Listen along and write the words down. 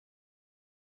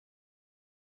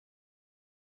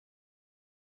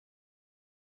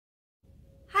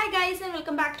Hi guys and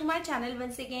welcome back to my channel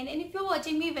once again, and if you're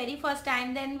watching me very first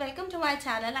time then welcome to my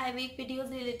channel. I make videos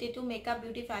related to makeup,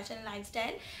 beauty, fashion,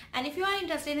 lifestyle, and if you are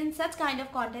interested in such kind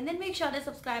of content then make sure to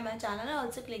subscribe my channel and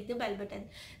also click the bell button.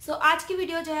 So आज की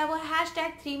video जो है वो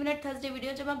 #3 minute Thursday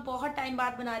video जो मैं बहुत time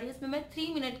बाद बना रही हूँ। इसमें मैं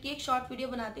 3 मिनट की एक शॉर्ट वीडियो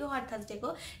बनाती हूँ हर थर्सडे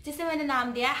को, जिसे मैंने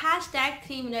नाम दिया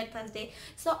 #3 मिनट थर्सडे।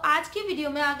 सो आज की वीडियो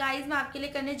में गाइज मैं आपके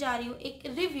लिए करने जा रही हूँ एक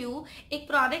रिव्यू एक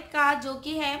प्रोडक्ट का, जो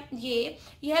कि है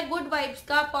ये गुड वाइब्स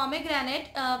का pomegranate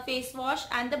face wash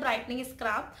and the brightening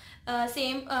scrub.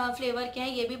 Same flavour के हैं,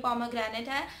 ये भी पोमेग्रेनेट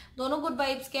है, दोनों गुड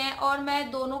वाइब्स के हैं। और मैं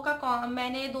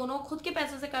मैंने दोनों खुद के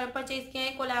पैसों से परचेज किए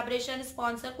हैं, कोलैबोरेशन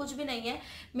स्पॉन्सर कुछ भी नहीं है,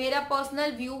 मेरा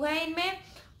पर्सनल व्यू है इनमें।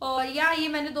 और ये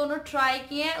मैंने दोनों ट्राई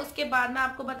किए हैं, उसके बाद मैं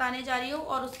आपको बताने जा रही हूँ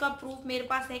और उसका प्रूफ मेरे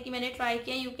पास है कि मैंने ट्राई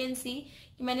किया है। यू कैन सी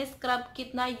कि मैंने स्क्रब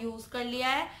कितना यूज कर लिया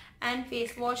है एंड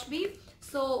फेस वॉश भी।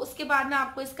 उसके बाद मैं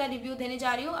आपको इसका रिव्यू देने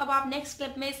जा रही हूँ। अब आप नेक्स्ट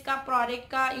क्लिप में इसका प्रोडक्ट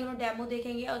का डेमो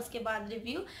देखेंगे और उसके बाद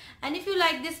review. And if you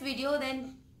like this video then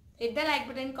hit the like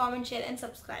button, comment, share and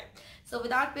subscribe. So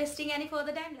without wasting any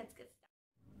further time let's get.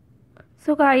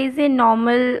 So guys, ये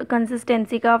नॉर्मल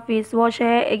कंसिस्टेंसी का face wash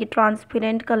है, एक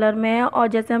transparent colour में है और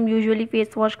जैसे हम usually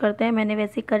face wash करते हैं मैंने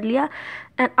वैसे कर लिया।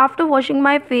 And after washing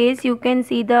my face you can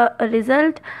see the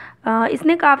result.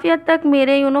 इसने काफ़ी हद तक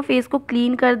मेरे फेस को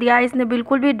क्लीन कर दिया। इसने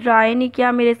बिल्कुल भी ड्राई नहीं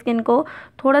किया मेरे स्किन को।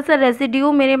 थोड़ा सा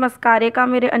रेसिड्यू मेरे मस्कारे का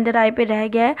मेरे अंडर आई पे रह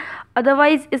गया है,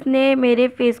 अदरवाइज़ इसने मेरे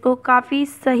फेस को काफ़ी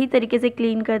सही तरीके से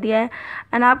क्लीन कर दिया है।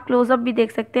 एंड आप क्लोज़अप भी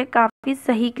देख सकते हैं, काफ़ी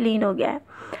सही क्लीन हो गया है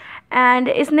एंड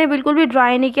इसने बिल्कुल भी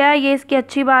ड्राई नहीं किया, ये इसकी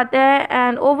अच्छी बात है।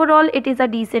 And overall it is a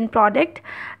decent product.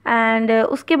 And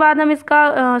उसके बाद हम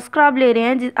इसका स्क्रब ले रहे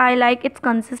हैं। I like it's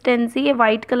consistency. ये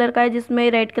वाइट कलर का है जिसमें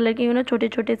रेड कलर के छोटे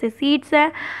छोटे से सीड्स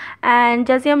हैं। एंड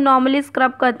जैसे हम नॉर्मली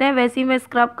स्क्रब करते हैं वैसे ही मैं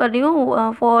स्क्रब कर रही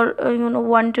हूँ फॉर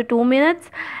 1 to 2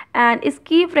 minutes। एंड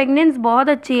इसकी फ्रेगनेंस बहुत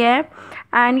अच्छी है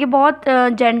एंड ये बहुत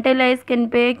जेंटल है स्किन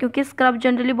पे, क्योंकि स्क्रब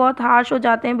जनरली बहुत हार्श हो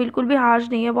जाते हैं, बिल्कुल भी हार्श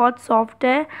नहीं है, बहुत सॉफ्ट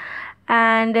है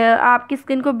एंड आपकी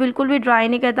स्किन को बिल्कुल भी ड्राई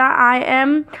नहीं करता। I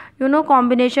am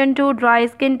combination to dry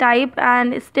skin type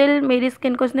and still मेरी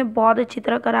स्किन को इसने बहुत अच्छी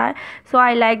तरह करा है। सो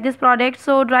I like this product.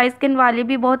 So dry skin वाले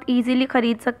भी बहुत इजीली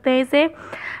ख़रीद सकते हैं इसे।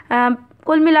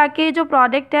 कुल मिला के जो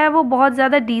प्रोडक्ट है वो बहुत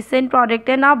ज़्यादा डिसेंट प्रोडक्ट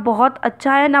है, ना बहुत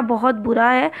अच्छा है ना बहुत बुरा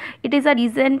है। It is a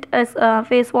decent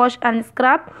face wash and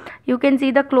scrub. You can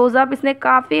see the close up. इसने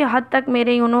काफ़ी हद तक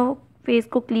मेरे फेस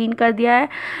को क्लीन कर दिया है।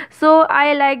 सो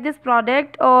आई लाइक दिस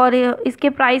प्रोडक्ट। और इसके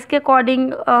प्राइस के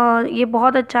अकॉर्डिंग ये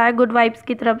बहुत अच्छा है गुड वाइब्स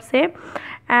की तरफ से।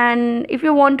 And if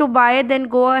you want to bye then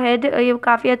go ahead. ये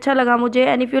काफ़ी अच्छा लगा मुझे।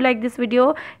 And if you like this video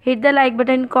hit the like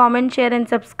button, comment, share and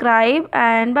subscribe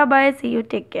and bye bye, C you,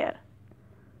 take care.